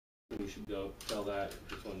should be able to tell that.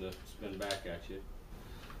 Just wanted to spin back at you.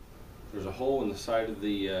 There's a hole in the side of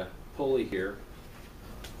the pulley here,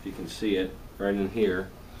 if you can see it, right in here.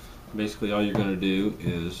 Basically all you're going to do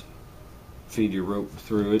is feed your rope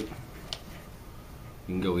through it. You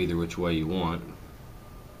can go either which way you want.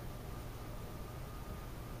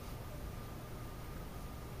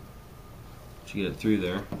 Once you get it through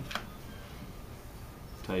there,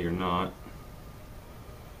 tie your knot.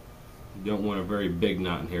 You don't want a very big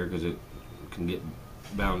knot in here because it can get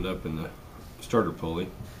bound up in the starter pulley.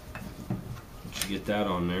 Once you get that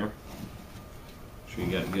on there, make sure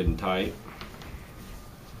you got it good and tight.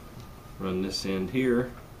 Run this end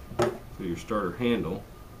here through your starter handle.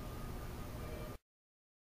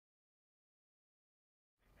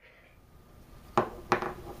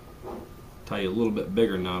 Tie you a little bit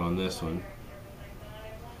bigger knot on this one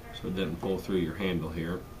so it doesn't pull through your handle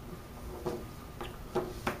here.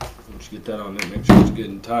 Once you get that on there, make sure it's good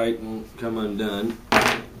and tight and won't come undone.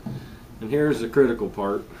 And here's the critical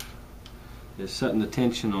part, is setting the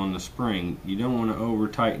tension on the spring. You don't want to over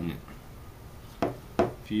tighten it.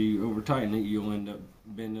 If you over tighten it, you'll end up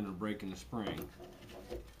bending or breaking the spring.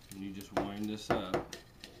 And you just wind this up.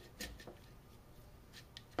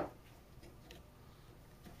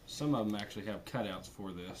 Some of them actually have cutouts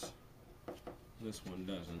for this. This one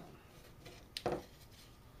doesn't.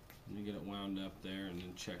 And you get it wound up there and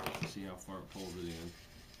then check it and see how far it pulls it in.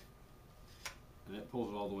 And it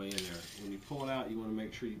pulls it all the way in there. When you pull it out, you want to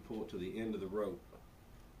make sure you pull it to the end of the rope.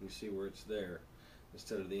 You see where it's there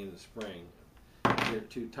instead of the end of the spring. If you're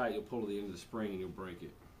too tight, you'll pull to the end of the spring and you'll break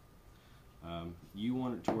it. You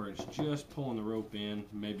want it to where it's just pulling the rope in,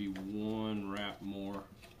 maybe one wrap more.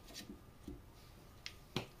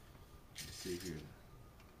 Let's see here.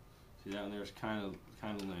 See that one there's kind of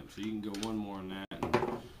limp, so you can go one more on that and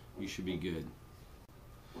you should be good.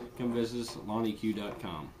 Come visit us at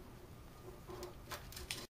lawneq.com.